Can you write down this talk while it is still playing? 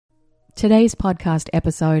Today's podcast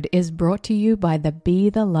episode is brought to you by the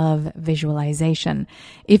Be the Love visualization.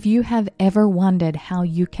 If you have ever wondered how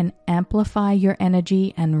you can amplify your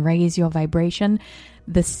energy and raise your vibration,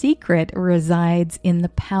 the secret resides in the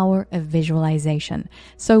power of visualization.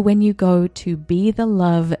 So when you go to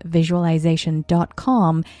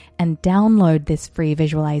BeTheLoveVisualization.com and download this free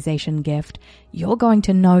visualization gift, you're going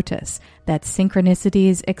to notice that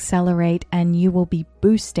synchronicities accelerate and you will be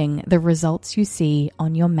boosting the results you see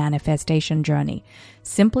on your manifestation journey.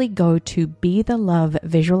 Simply go to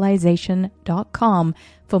BeTheLoveVisualization.com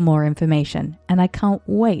for more information, and I can't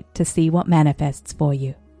wait to see what manifests for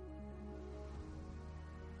you.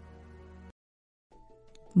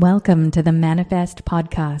 Welcome to the Manifest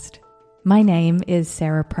Podcast. My name is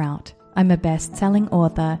Sarah Prout. I'm a best-selling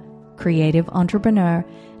author, creative entrepreneur,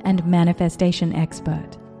 and manifestation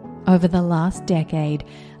expert. Over the last decade,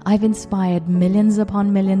 I've inspired millions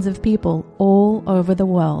upon millions of people all over the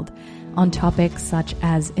world on topics such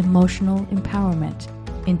as emotional empowerment,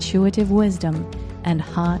 intuitive wisdom, and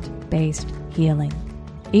heart-based healing.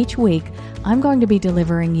 Each week, I'm going to be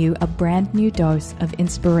delivering you a brand new dose of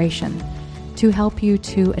inspiration to help you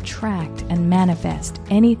to attract and manifest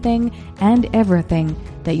anything and everything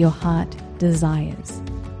that your heart desires.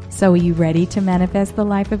 So are you ready to manifest the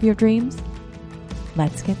life of your dreams?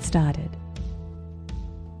 Let's get started.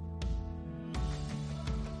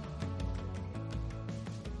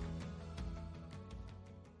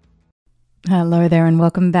 Hello there, and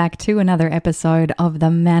welcome back to another episode of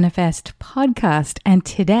the Manifest Podcast. And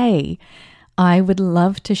today, I would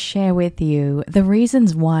love to share with you the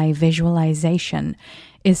reasons why visualization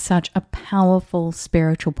is such a powerful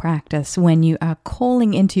spiritual practice when you are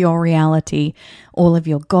calling into your reality all of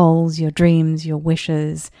your goals, your dreams, your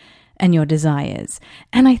wishes, and your desires.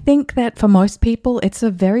 And I think that for most people, it's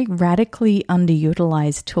a very radically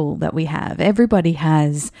underutilized tool that we have. Everybody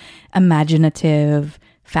has imaginative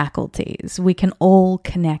faculties. We can all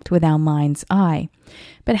connect with our mind's eye.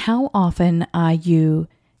 But how often are you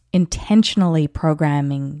intentionally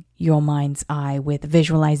programming your mind's eye with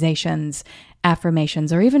visualizations,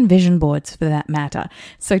 affirmations, or even vision boards for that matter?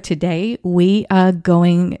 So today we are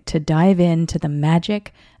going to dive into the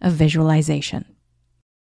magic of visualization.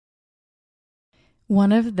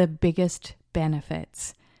 One of the biggest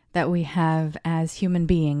benefits that we have as human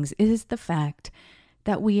beings is the fact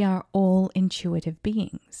that we are all intuitive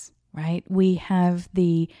beings, right? We have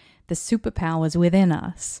the superpowers within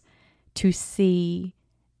us to see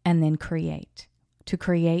and then create, to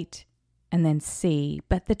create and then see.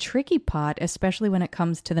 But the tricky part, especially when it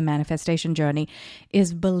comes to the manifestation journey,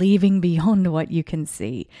 is believing beyond what you can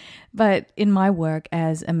see. But in my work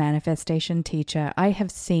as a manifestation teacher, I have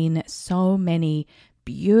seen so many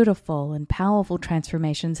beautiful and powerful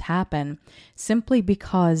transformations happen simply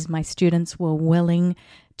because my students were willing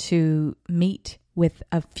to meet with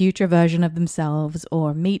a future version of themselves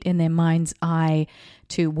or meet in their mind's eye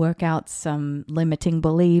to work out some limiting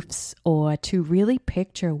beliefs or to really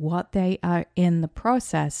picture what they are in the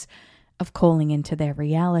process of calling into their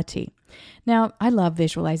reality. Now, I love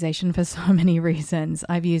visualization for so many reasons.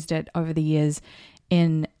 I've used it over the years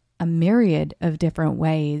in a myriad of different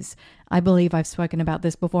ways. I believe I've spoken about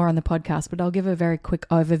this before on the podcast, but I'll give a very quick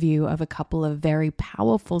overview of a couple of very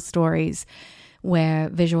powerful stories where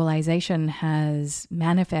visualization has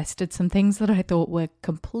manifested some things that I thought were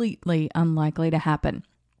completely unlikely to happen.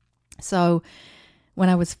 So when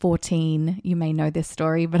I was 14, you may know this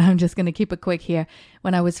story, but I'm just going to keep it quick here.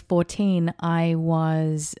 When I was 14, I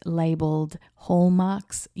was labeled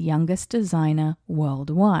Hallmark's youngest designer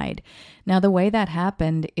worldwide. Now, the way that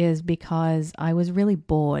happened is because I was really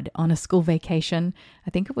bored on a school vacation. I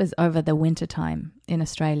think it was over the winter time in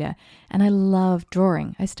Australia. And I love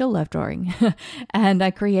drawing. I still love drawing. And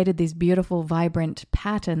I created these beautiful, vibrant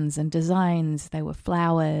patterns and designs. They were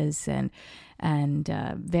flowers and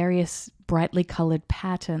various brightly colored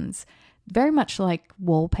patterns, very much like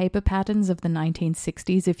wallpaper patterns of the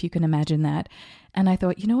 1960s, if you can imagine that. And I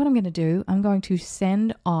thought, you know what I'm going to do? I'm going to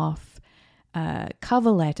send off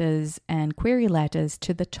cover letters and query letters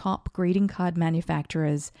to the top greeting card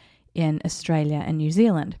manufacturers in Australia and New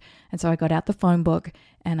Zealand. And so I got out the phone book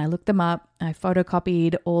and I looked them up. I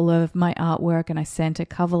photocopied all of my artwork and I sent a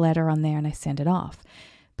cover letter on there and I sent it off.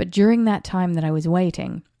 But during that time that I was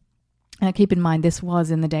waiting, keep in mind, this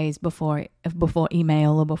was in the days before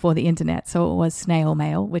email or before the internet. So it was snail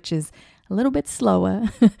mail, which is a little bit slower.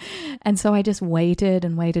 And so I just waited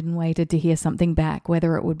and waited and waited to hear something back,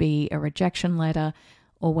 whether it would be a rejection letter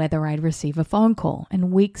or whether I'd receive a phone call.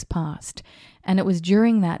 And weeks passed. And it was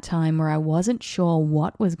during that time where I wasn't sure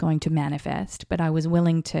what was going to manifest, but I was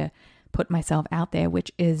willing to put myself out there,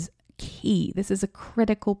 which is key. This is a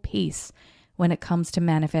critical piece when it comes to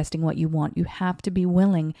manifesting what you want. You have to be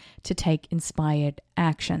willing to take inspired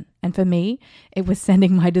action. And for me, it was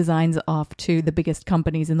sending my designs off to the biggest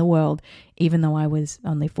companies in the world, even though I was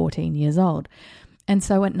only 14 years old. And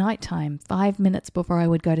so at nighttime, 5 minutes before I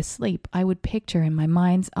would go to sleep, I would picture in my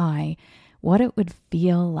mind's eye what it would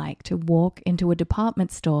feel like to walk into a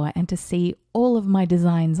department store and to see all of my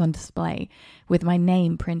designs on display with my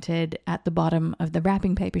name printed at the bottom of the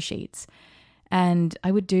wrapping paper sheets. And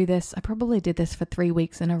I would do this, I probably did this for 3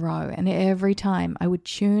 weeks in a row. And every time I would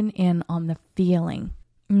tune in on the feeling.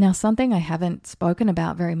 Now, something I haven't spoken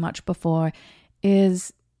about very much before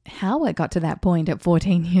is how I got to that point at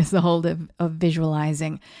 14 years old of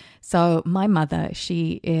visualizing. So my mother,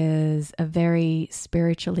 she is a very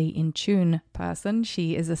spiritually in tune person.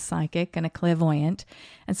 She is a psychic and a clairvoyant.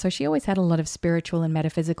 And so she always had a lot of spiritual and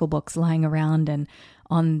metaphysical books lying around and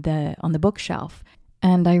on the bookshelf.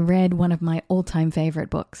 And I read one of my all-time favorite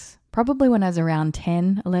books, probably when I was around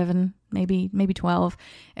 10, 11, maybe 12.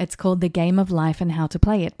 It's called The Game of Life and How to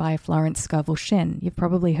Play It by Florence Scovel Shinn. You've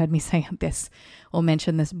probably heard me say this or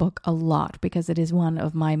mention this book a lot because it is one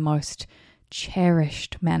of my most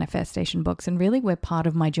cherished manifestation books and really where part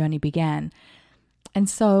of my journey began. And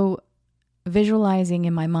so visualizing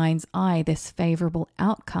in my mind's eye this favorable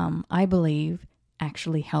outcome, I believe,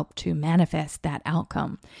 actually helped to manifest that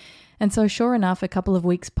outcome. And so sure enough, a couple of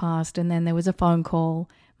weeks passed and then there was a phone call.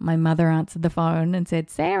 My mother answered the phone and said,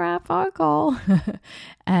 "Sarah, phone call."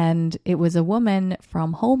 And it was a woman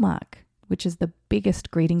from Hallmark, which is the biggest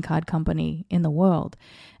greeting card company in the world.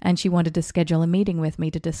 And she wanted to schedule a meeting with me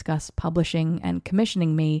to discuss publishing and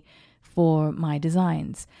commissioning me for my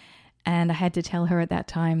designs. And I had to tell her at that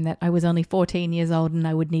time that I was only 14 years old and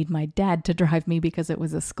I would need my dad to drive me because it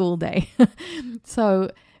was a school day. So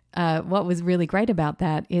what was really great about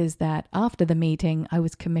that is that after the meeting, I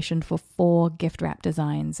was commissioned for 4 gift wrap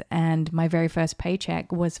designs. And my very first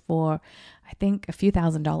paycheck was for, I think, a few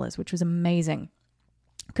 $1,000s, which was amazing.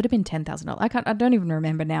 Could have been $10,000. I don't even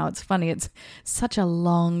remember now. It's funny. It's such a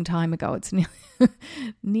long time ago. It's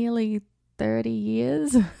nearly 30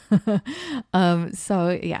 years.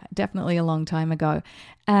 So yeah, definitely a long time ago.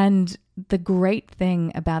 And the great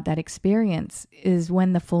thing about that experience is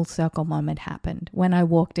when the full circle moment happened, when I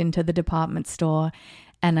walked into the department store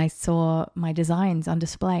and I saw my designs on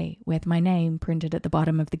display with my name printed at the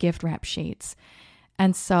bottom of the gift wrap sheets.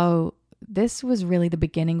 And so this was really the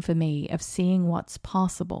beginning for me of seeing what's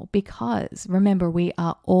possible, because remember, we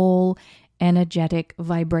are all energetic,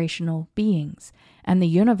 vibrational beings, and the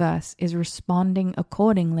universe is responding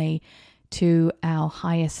accordingly to our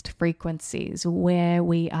highest frequencies, where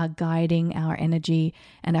we are guiding our energy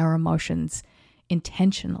and our emotions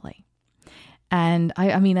intentionally. And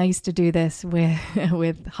I used to do this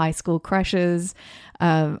with high school crushes.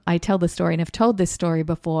 I tell the story, and I've told this story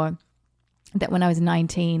before, that when I was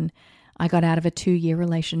 19, I got out of a 2-year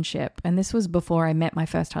relationship. And this was before I met my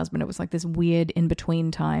first husband. It was like this weird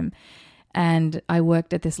in-between time. And I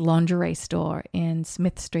worked at this lingerie store in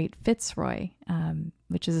Smith Street, Fitzroy,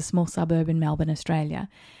 which is a small suburb in Melbourne, Australia.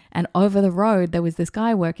 And over the road, there was this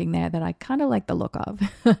guy working there that I kind of liked the look of.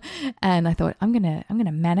 And I thought, I'm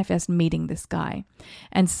gonna manifest meeting this guy.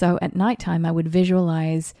 And so at nighttime, I would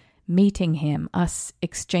visualize meeting him, us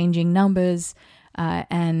exchanging numbers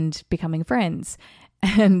and becoming friends.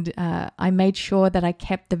 And I made sure that I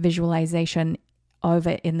kept the visualization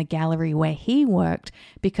over in the gallery where he worked,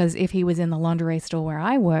 because if he was in the lingerie store where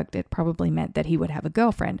I worked, it probably meant that he would have a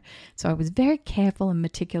girlfriend. So I was very careful and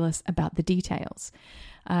meticulous about the details.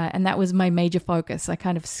 And that was my major focus. I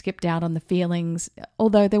kind of skipped out on the feelings,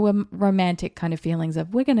 although there were romantic kind of feelings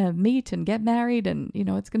of we're going to meet and get married and,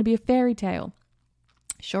 it's going to be a fairy tale.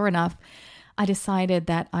 Sure enough, I decided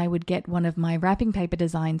that I would get one of my wrapping paper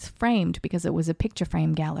designs framed because it was a picture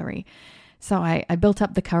frame gallery. So I built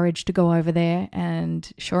up the courage to go over there,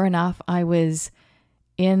 and sure enough, I was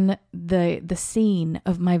in the scene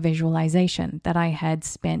of my visualization that I had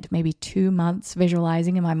spent maybe 2 months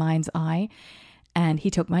visualizing in my mind's eye. And he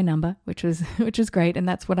took my number, which was great, and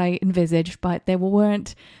that's what I envisaged. But there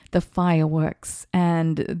weren't the fireworks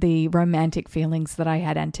and the romantic feelings that I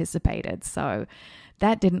had anticipated. So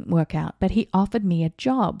that didn't work out. But he offered me a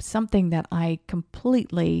job, something that I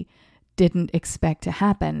completely didn't expect to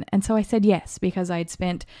happen. And so I said yes, because I had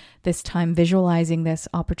spent this time visualizing this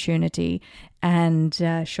opportunity. And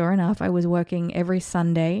sure enough, I was working every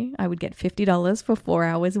Sunday. I would get $50 for 4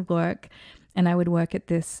 hours of work, and I would work at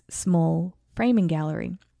this small framing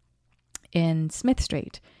gallery in Smith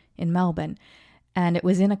Street in Melbourne. And it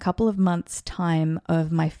was in a couple of months' time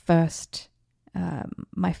of my first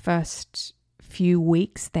few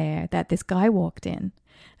weeks there that this guy walked in.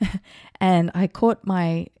 And he caught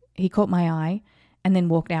my eye and then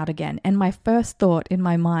walked out again. And my first thought in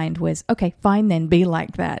my mind was, okay, fine then, be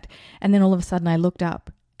like that. And then all of a sudden I looked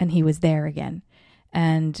up and he was there again.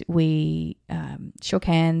 And we shook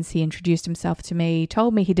hands. He introduced himself to me,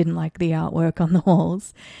 told me he didn't like the artwork on the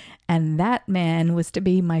walls. And that man was to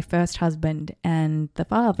be my first husband and the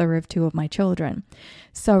father of 2 of my children.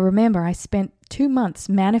 So remember, I spent 2 months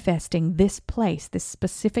manifesting this place, this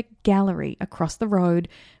specific gallery across the road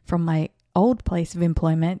from my old place of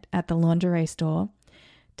employment at the lingerie store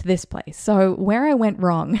to this place. So where I went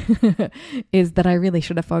wrong is that I really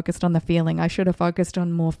should have focused on the feeling. I should have focused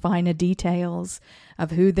on more finer details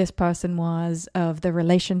of who this person was, of the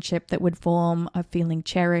relationship that would form, of feeling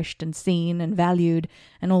cherished and seen and valued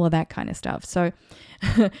and all of that kind of stuff. So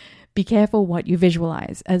be careful what you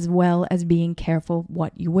visualize, as well as being careful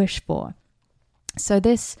what you wish for. So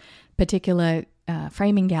this particular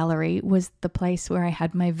framing gallery was the place where I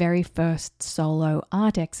had my very first solo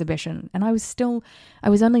art exhibition. And I was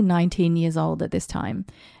only 19 years old at this time.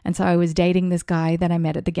 And so I was dating this guy that I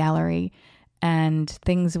met at the gallery, and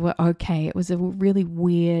things were okay. It was a really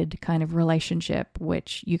weird kind of relationship,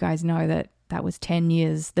 which you guys know that was 10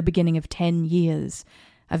 years, the beginning of 10 years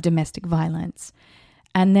of domestic violence.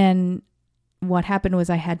 And then what happened was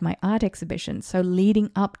I had my art exhibition. So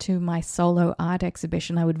leading up to my solo art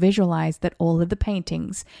exhibition, I would visualize that all of the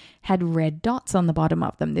paintings had red dots on the bottom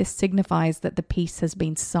of them. This signifies that the piece has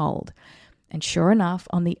been sold. And sure enough,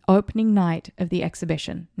 on the opening night of the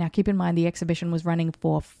exhibition, now keep in mind the exhibition was running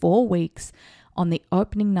for 4 weeks. On the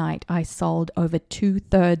opening night, I sold over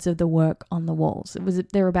 2/3 of the work on the walls.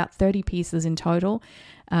 There were about 30 pieces in total.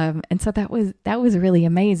 And so that was really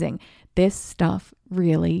amazing. This stuff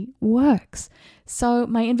really works. So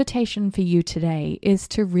my invitation for you today is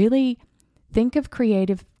to really think of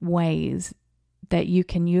creative ways that you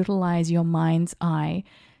can utilize your mind's eye,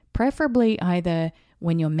 preferably either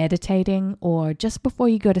when you're meditating or just before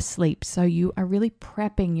you go to sleep. So you are really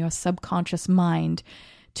prepping your subconscious mind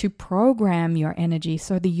to program your energy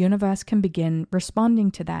so the universe can begin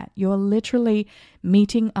responding to that. You're literally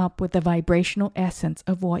meeting up with the vibrational essence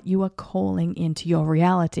of what you are calling into your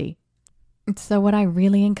reality. So what I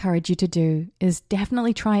really encourage you to do is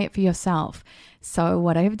definitely try it for yourself. So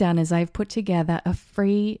what I've done is I've put together a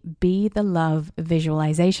free Be the Love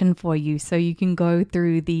visualization for you. So you can go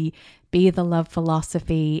through the Be the Love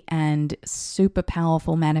philosophy and super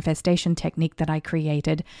powerful manifestation technique that I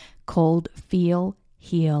created called Feel,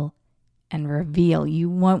 Heal, and Reveal. You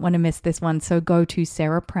won't want to miss this one. So go to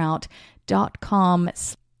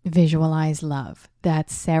sarahprout.com/visualize love.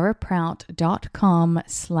 That's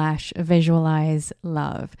sarahprout.com/visualize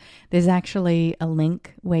love. There's actually a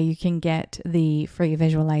link where you can get the free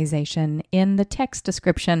visualization in the text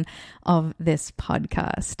description of this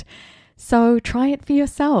podcast. So try it for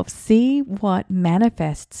yourself. See what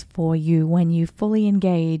manifests for you when you fully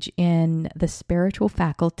engage in the spiritual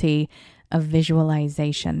faculty of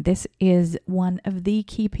visualization. This is one of the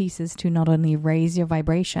key pieces to not only raise your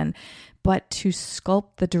vibration, but to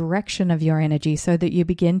sculpt the direction of your energy so that you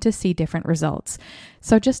begin to see different results.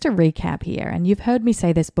 So just to recap here, and you've heard me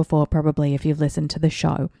say this before probably if you've listened to the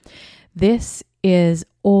show, this is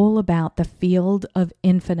all about the field of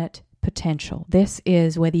infinite potential. This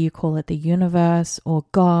is, whether you call it the universe or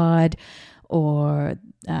God or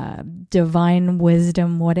divine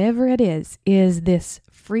wisdom, whatever it is this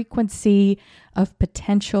frequency of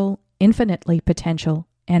potential, infinitely potential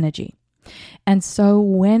energy. And so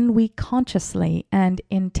when we consciously and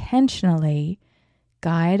intentionally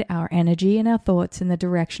guide our energy and our thoughts in the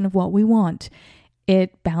direction of what we want,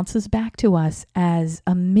 it bounces back to us as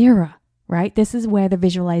a mirror, right? This is where the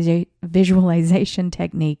visualization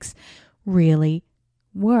techniques really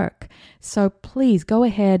work. So please go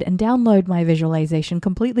ahead and download my visualization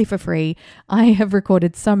completely for free. I have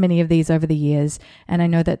recorded so many of these over the years, and I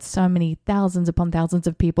know that so many thousands upon thousands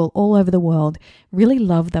of people all over the world really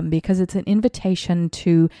love them because it's an invitation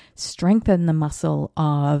to strengthen the muscle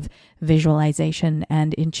of visualization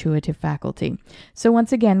and intuitive faculty. So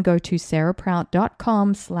once again, go to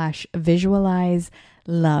sarahprout.com/visualize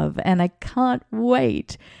love, and I can't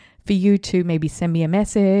wait for you to maybe send me a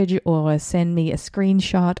message or send me a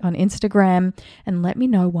screenshot on Instagram and let me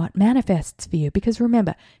know what manifests for you. Because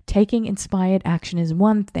remember, taking inspired action is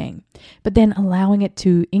one thing, but then allowing it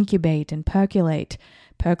to incubate and percolate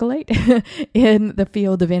in the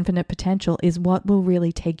field of infinite potential is what will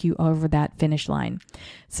really take you over that finish line.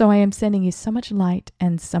 So I am sending you so much light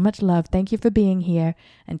and so much love. Thank you for being here.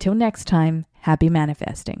 Until next time, happy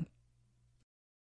manifesting.